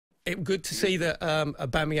good to see that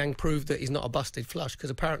Aubameyang proved that he's not a busted flush, because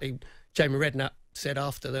apparently Jamie Redknapp said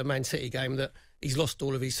after the Man City game that he's lost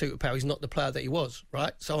all of his superpower. He's not the player that he was,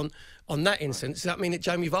 right? So on that instance, does that mean that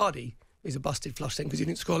Jamie Vardy is a busted flush then because he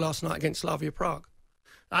didn't score last night against Slavia Prague?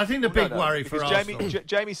 I think the big worry for Arsenal...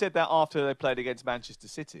 Jamie said that after they played against Manchester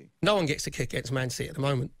City. No one gets a kick against Man City at the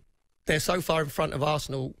moment. They're so far in front of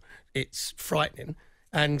Arsenal, it's frightening.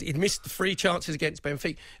 And he'd missed 3 chances against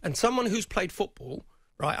Benfica. And someone who's played football,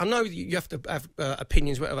 right, I know you have to have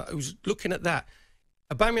opinions, whatever, who's looking at that.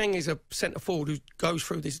 Aubameyang is a centre-forward who goes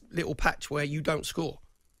through this little patch where you don't score.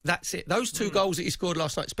 That's it. Those 2 goals that he scored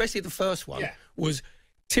last night, especially the first one, was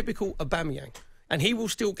typical Aubameyang. And he will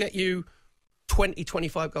still get you 20,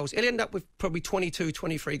 25 goals. He'll end up with probably 22,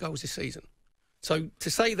 23 goals this season. So to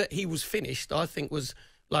say that he was finished, I think was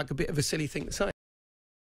like a bit of a silly thing to say.